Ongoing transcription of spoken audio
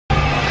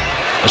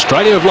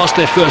Australia have lost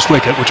their first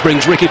wicket, which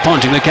brings Ricky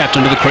Ponting, the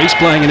captain, to the crease,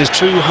 playing in his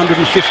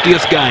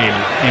 250th game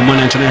in one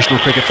international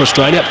cricket for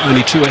Australia,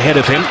 only 2 ahead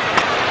of him.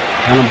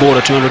 Alan Border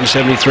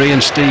 273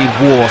 and Steve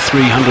Waugh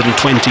 325,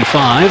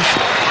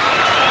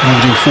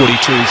 averaging 42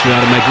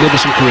 throughout a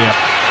magnificent career.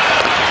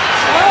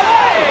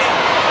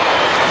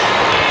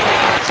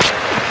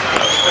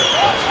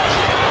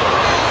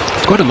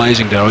 It's quite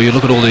amazing, Darryl. You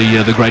look at all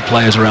the great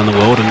players around the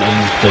world, and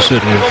there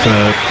certainly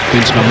have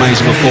been some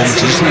amazing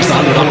performances. There's the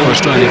 100 up for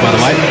Australia, by the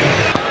way.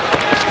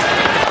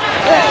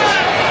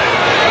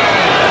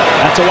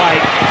 That's away.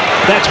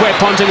 That's where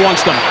Ponting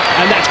wants them,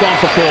 and that's gone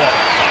for 4.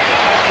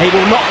 He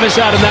will not miss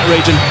out in that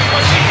region.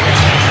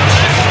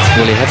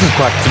 Well, he hadn't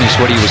quite finished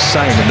what he was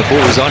saying, and the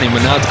ball was on him,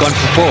 and now it's gone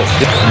for 4.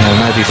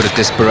 Maybe a bit of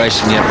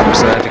desperation here from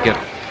South Africa.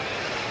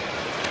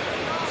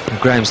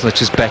 Graham's not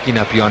just backing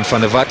up Johan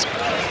van der Walt.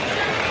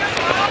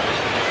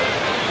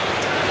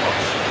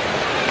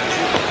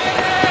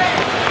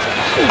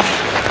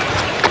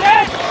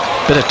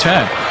 Bit of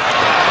turn.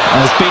 And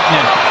it's beaten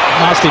him.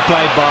 Nicely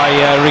played by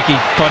Ricky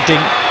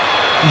Ponting,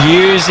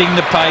 using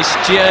the pace,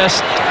 just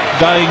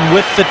going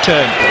with the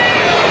turn.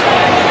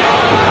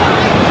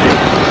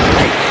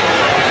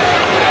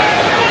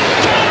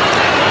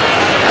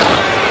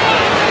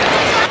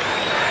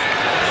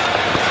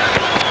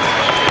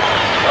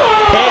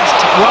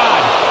 Edged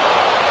wide.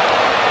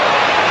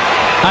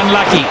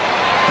 Unlucky.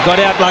 Got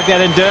out like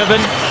that in Durban.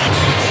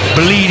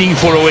 Bleeding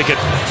for a wicket.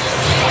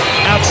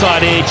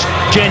 Outside edge,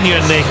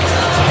 genuine nick.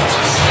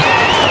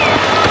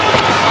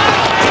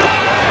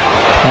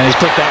 And he's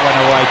put that one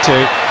away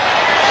too.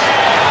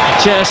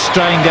 Just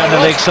straying down the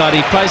leg side.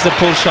 He plays the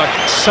pull shot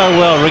so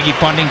well, Ricky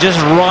Ponting.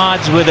 Just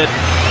rides with it.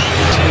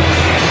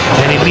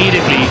 And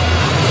immediately,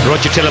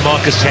 Roger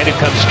Telemarcus had it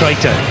come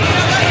straighter.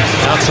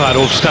 Outside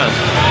off stump.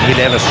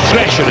 He'd have a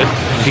thrash at it.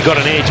 If he got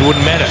an edge, it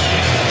wouldn't matter.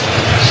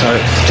 So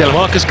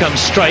Telemarcus comes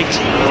straight,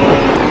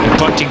 and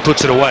Ponting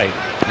puts it away.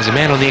 There's a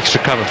man on the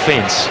extra cover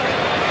fence.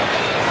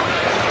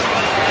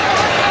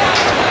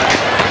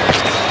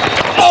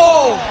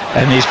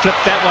 And he's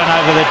flipped that one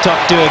over the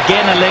top too.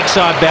 Again, a leg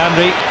side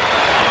boundary.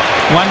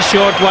 One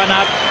short, one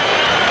up.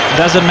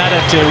 Doesn't matter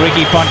to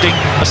Ricky Ponting.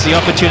 It's the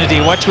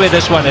opportunity. Watch where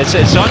this one is.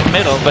 It's on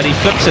middle, but he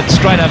flips it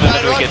straight over the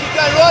wicket.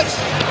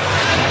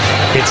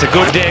 It's a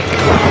good deck.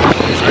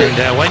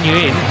 And when you're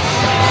in...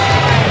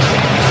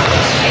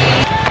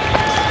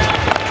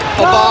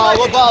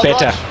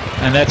 Better.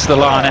 And that's the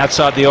line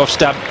outside the off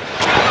stump.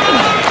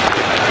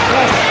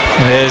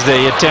 There's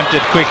the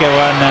attempted quicker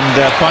one, and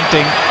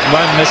Ponting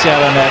won't miss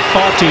out on that.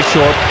 Far too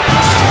short.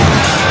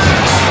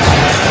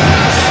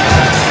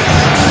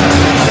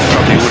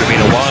 Probably would have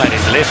been a wide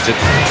if left it.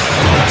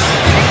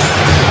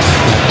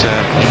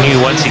 But he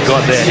knew once he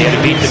got there, he had to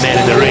beat the man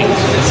in the ring.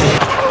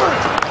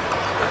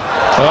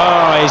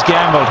 Oh, he's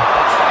gambled.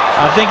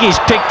 I think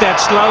he's picked that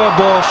slower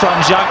ball from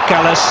Jacques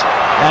Kallis,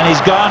 and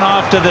he's gone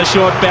after the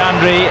short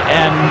boundary,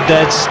 and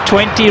that's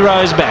 20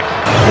 rows back.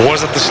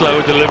 Was it the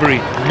slower delivery?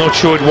 I'm not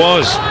sure it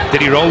was. Did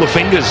he roll the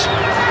fingers?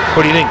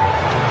 What do you think?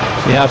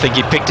 Yeah, I think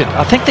he picked it.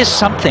 I think there's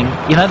something,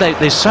 you know,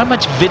 there's so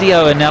much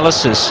video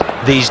analysis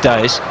these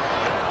days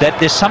that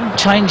there's some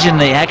change in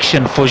the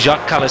action for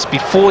Jacques Kallis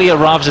before he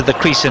arrives at the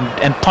crease,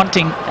 and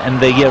Ponting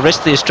and the rest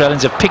of the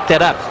Australians have picked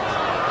that up.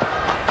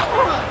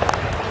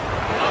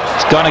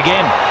 It's gone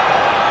again.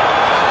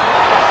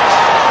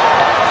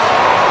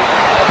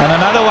 And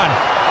another one.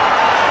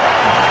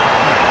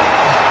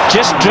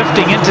 Just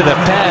drifting into the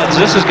pads.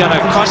 This is going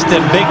to cost them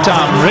big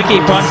time.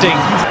 Ricky Ponting.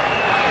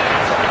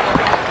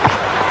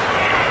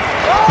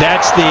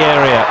 That's the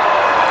area.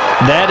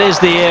 That is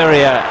the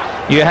area.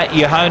 You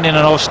hone in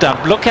an off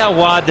stump. Look how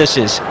wide this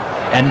is.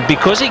 And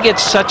because he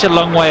gets such a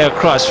long way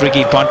across,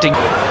 Ricky Ponting,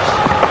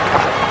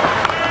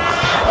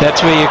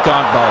 that's where you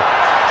can't bowl.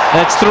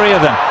 That's 3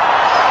 of them.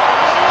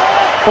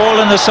 All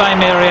in the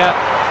same area.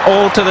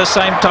 All to the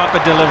same type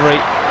of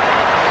delivery.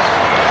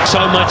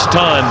 So much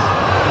time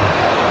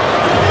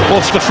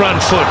off the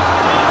front foot,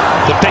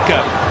 the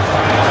pickup.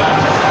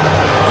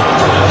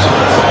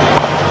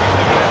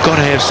 Got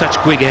to have such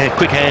quick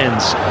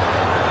hands.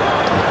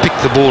 Pick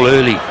the ball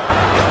early.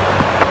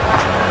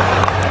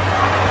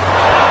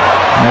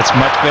 That's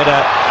much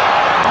better.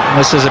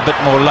 This is a bit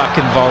more luck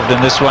involved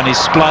in this one. He's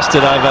spliced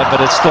it over,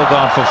 but it's still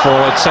gone for 4.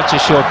 It's such a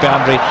short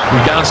boundary. He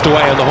danced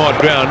away on the hard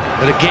ground,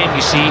 and again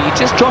you see he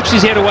just drops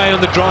his head away on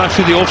the drive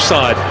through the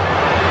offside.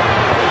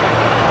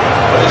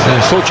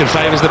 Fortune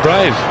favours the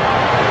brave.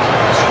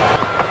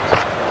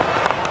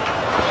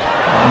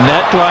 And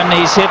that one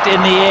he's hit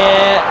in the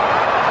air,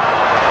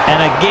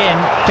 and again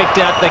picked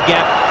out the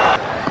gap.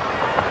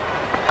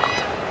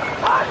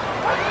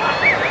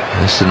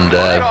 Listened,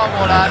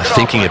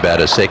 thinking about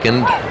a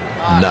second.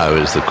 No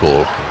is the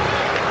call.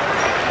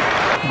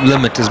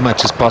 Limit as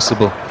much as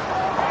possible.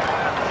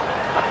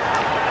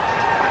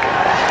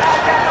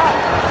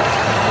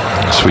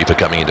 Sweeper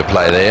coming into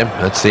play there.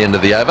 That's the end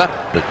of the over.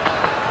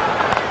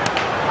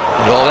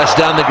 Oh, that's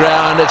down the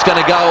ground. It's going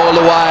to go all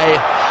the way.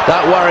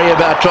 Don't worry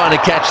about trying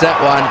to catch that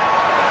one.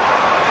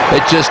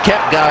 It just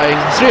kept going.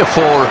 3 or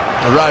 4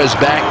 rows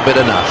back, but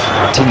enough.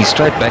 Teeny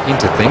straight back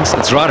into things.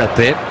 It's right up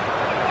there.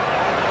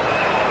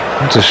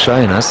 Just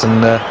showing us,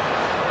 and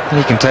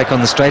he can take on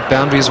the straight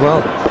boundary as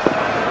well.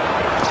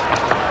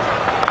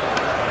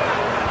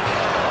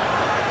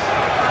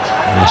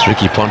 Yes,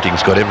 Ricky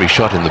Ponting's got every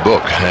shot in the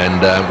book,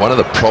 and one of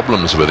the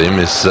problems with him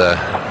is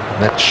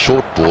that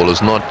short ball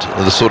is not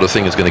the sort of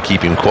thing that's going to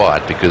keep him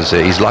quiet, because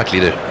he's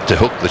likely to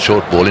hook the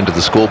short ball into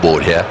the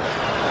scoreboard here.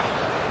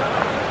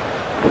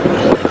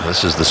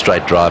 This is the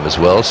straight drive as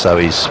well, so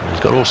he's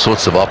got all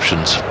sorts of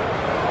options.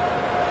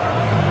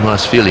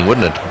 Nice feeling,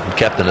 wouldn't it?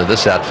 Captain of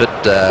this outfit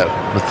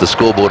with the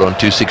scoreboard on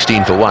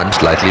 216 for 1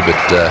 lately, but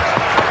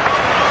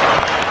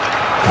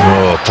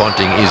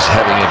Ponting is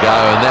having a go,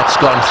 and that's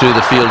gone through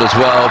the field as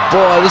well.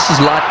 Boy, this is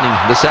lightning.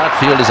 This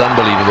outfield is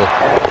unbelievable.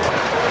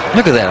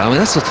 Look at that. I mean,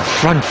 that's off the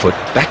front foot,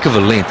 back of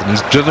a length, and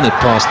he's driven it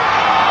past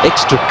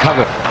extra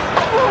cover.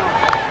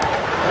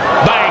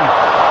 Bang!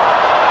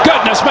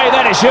 Goodness me,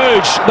 that is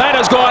huge. That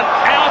has gone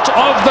out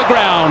of the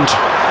ground.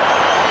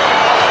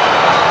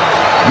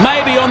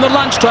 Maybe on the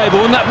lunch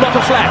table in that block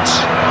of flats.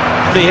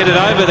 He hit it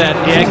over that.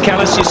 Yeah,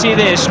 Callis, you see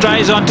there,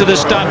 strays onto the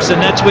stumps, and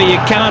that's where you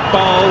cannot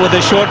bowl with a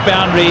short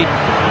boundary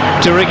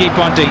to Ricky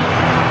Ponting.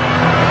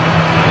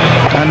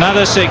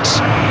 Another 6.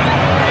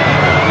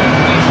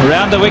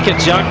 Round the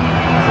wicket, Jacques.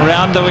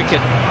 Round the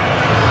wicket.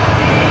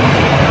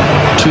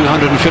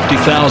 250,000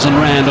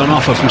 rand on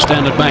offer from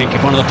Standard Bank if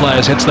one of the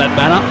players hits that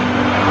banner.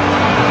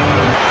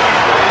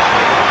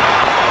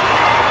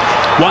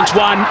 Once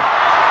one.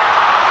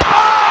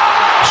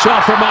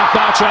 Shot from Mark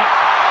Boucher.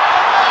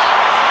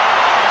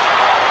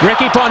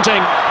 Ricky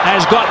Ponting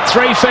has got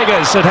 3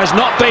 figures. It has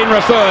not been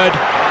referred.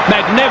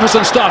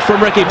 Magnificent stuff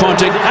from Ricky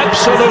Ponting.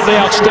 Absolutely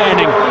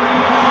outstanding.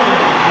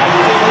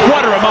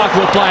 What a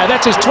remarkable player.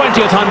 That's his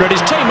 20th 100.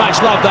 His teammates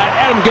love that.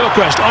 Adam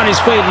Gilchrist on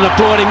his feet and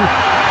applauding.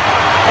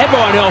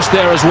 Everyone else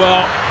there as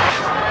well.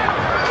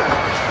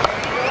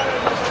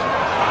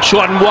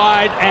 Short and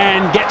wide,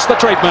 and gets the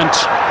treatment.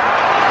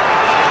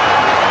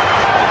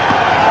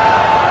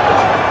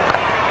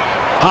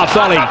 Half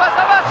volley.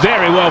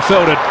 Very well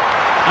fielded.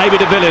 A.B.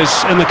 de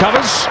Villiers in the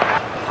covers.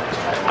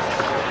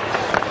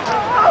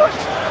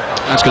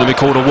 That's going to be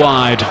called a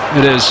wide.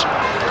 It is.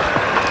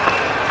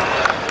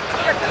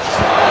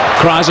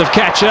 Cries of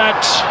catch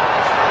it,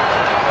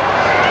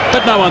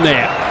 but no one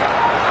there.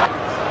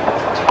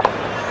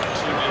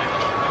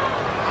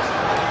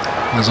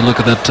 There's a look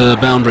at that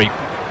boundary.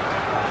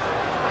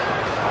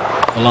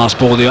 The last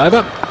ball of the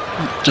over.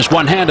 Just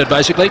one-handed,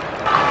 basically.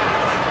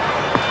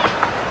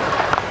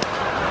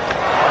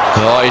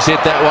 Oh, he's hit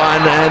that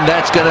one, and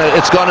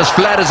it's gone as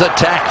flat as a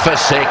tack for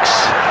 6.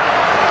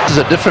 This is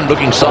a different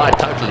looking side,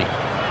 totally.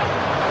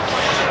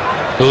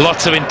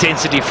 Lots of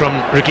intensity from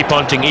Ricky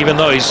Ponting, even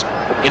though he's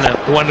in a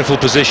wonderful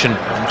position.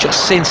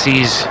 Just sense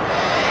he's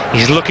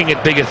looking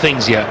at bigger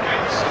things here.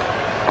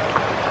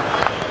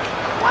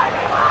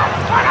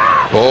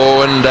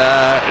 Oh, and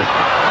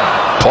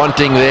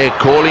Ponting there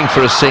calling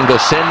for a single,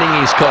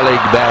 sending his colleague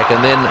back,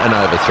 and then an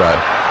overthrow.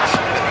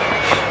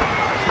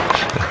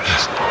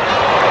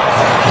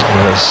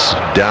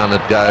 Down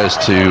it goes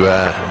to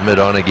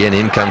mid-on again.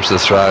 In comes the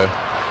throw,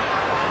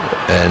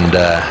 and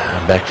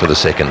back for the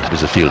second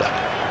is a fielder.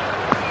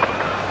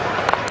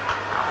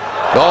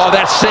 Oh,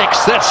 that's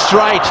 6. That's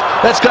straight.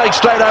 That's going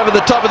straight over the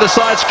top of the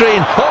side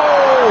screen.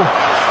 Oh,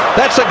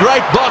 that's a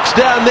great box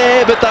down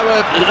there, but they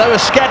were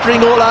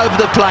scattering all over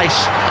the place.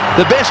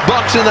 The best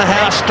box in the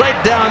house, straight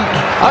down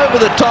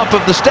over the top of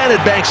the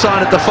Standard Bank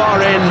sign at the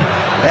far end,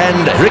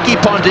 and Ricky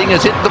Ponting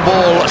has hit the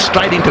ball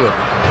straight into it.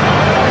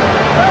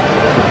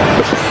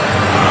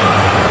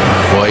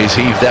 Well, he's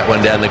heaved that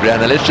one down the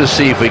ground. Now let's just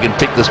see if we can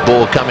pick this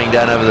ball coming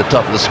down over the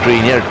top of the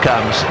screen. Here it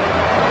comes,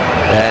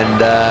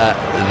 and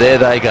there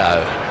they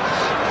go.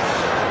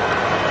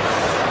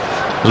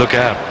 Look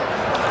out.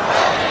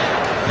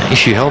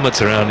 Issue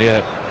helmets around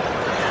here.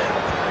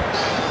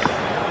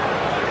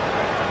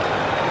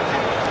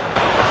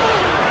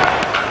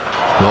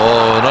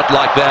 Oh, not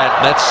like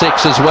that. That's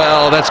 6 as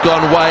well. That's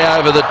gone way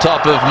over the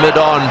top of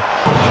mid-on.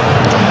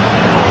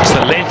 It's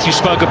the length you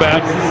spoke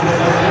about.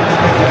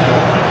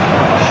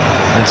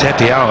 It's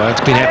happy hour.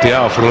 It's been happy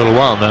hour for a little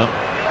while now.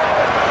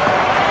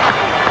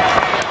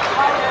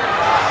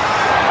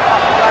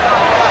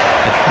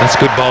 That's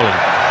good bowling.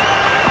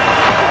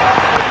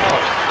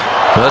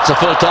 Well, that's a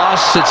full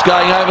toss. It's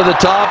going over the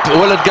top.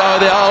 Will it go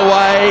the whole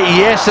way?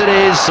 Yes, it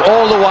is.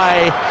 All the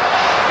way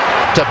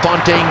to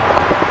Ponting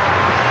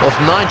of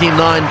 99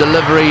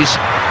 deliveries.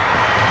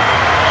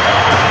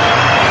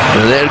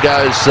 And there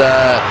goes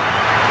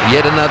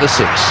yet another 6.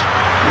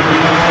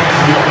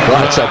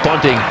 Right, so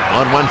Ponting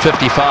on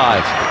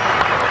 155.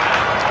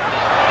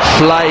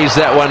 Flays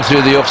that one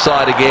through the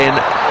offside again.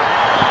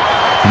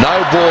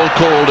 No ball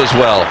called as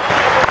well.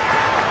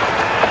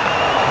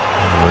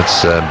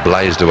 It's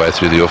blazed away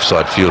through the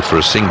offside field for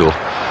a single.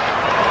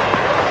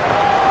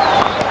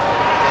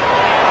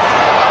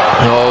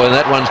 Oh, and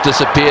that one's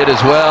disappeared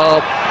as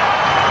well.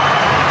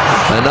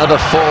 Another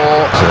 4.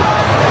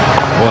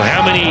 Well,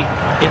 how many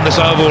in this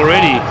over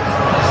already?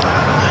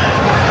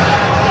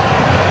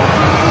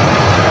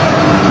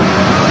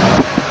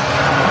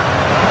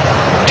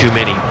 too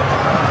many.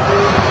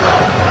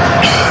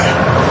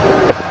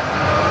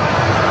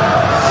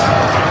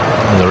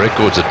 The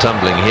records are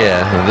tumbling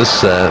here, and this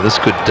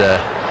could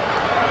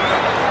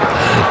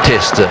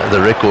test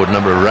the record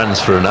number of runs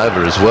for an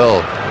over as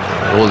well.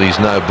 All these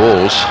no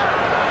balls.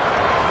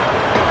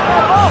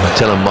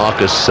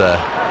 Telemarcus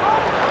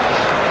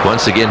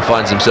once again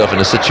finds himself in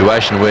a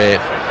situation where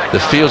the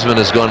fieldsman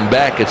has gone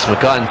back. It's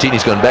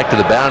Makai-Ntini's gone back to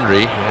the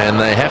boundary, and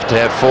they have to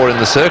have 4 in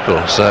the circle.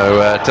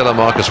 So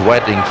Telemarcus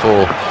waiting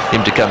for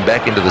him to come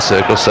back into the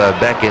circle. So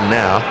back in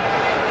now.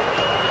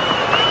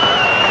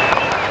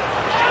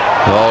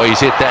 Oh,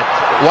 he's hit that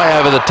way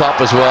over the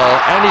top as well.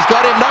 And he's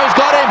got him. No, he's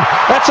got him.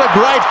 That's a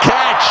great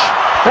catch.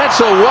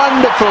 That's a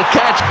wonderful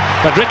catch.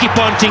 But Ricky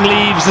Ponting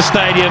leaves the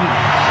stadium.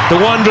 The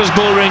Wanderers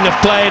bullring have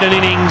played an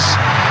innings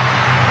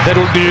that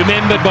will be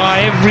remembered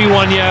by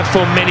everyone here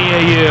for many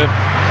a year.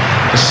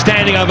 A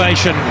standing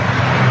ovation.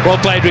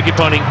 Well played, Ricky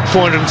Ponting.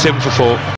 407 for 4.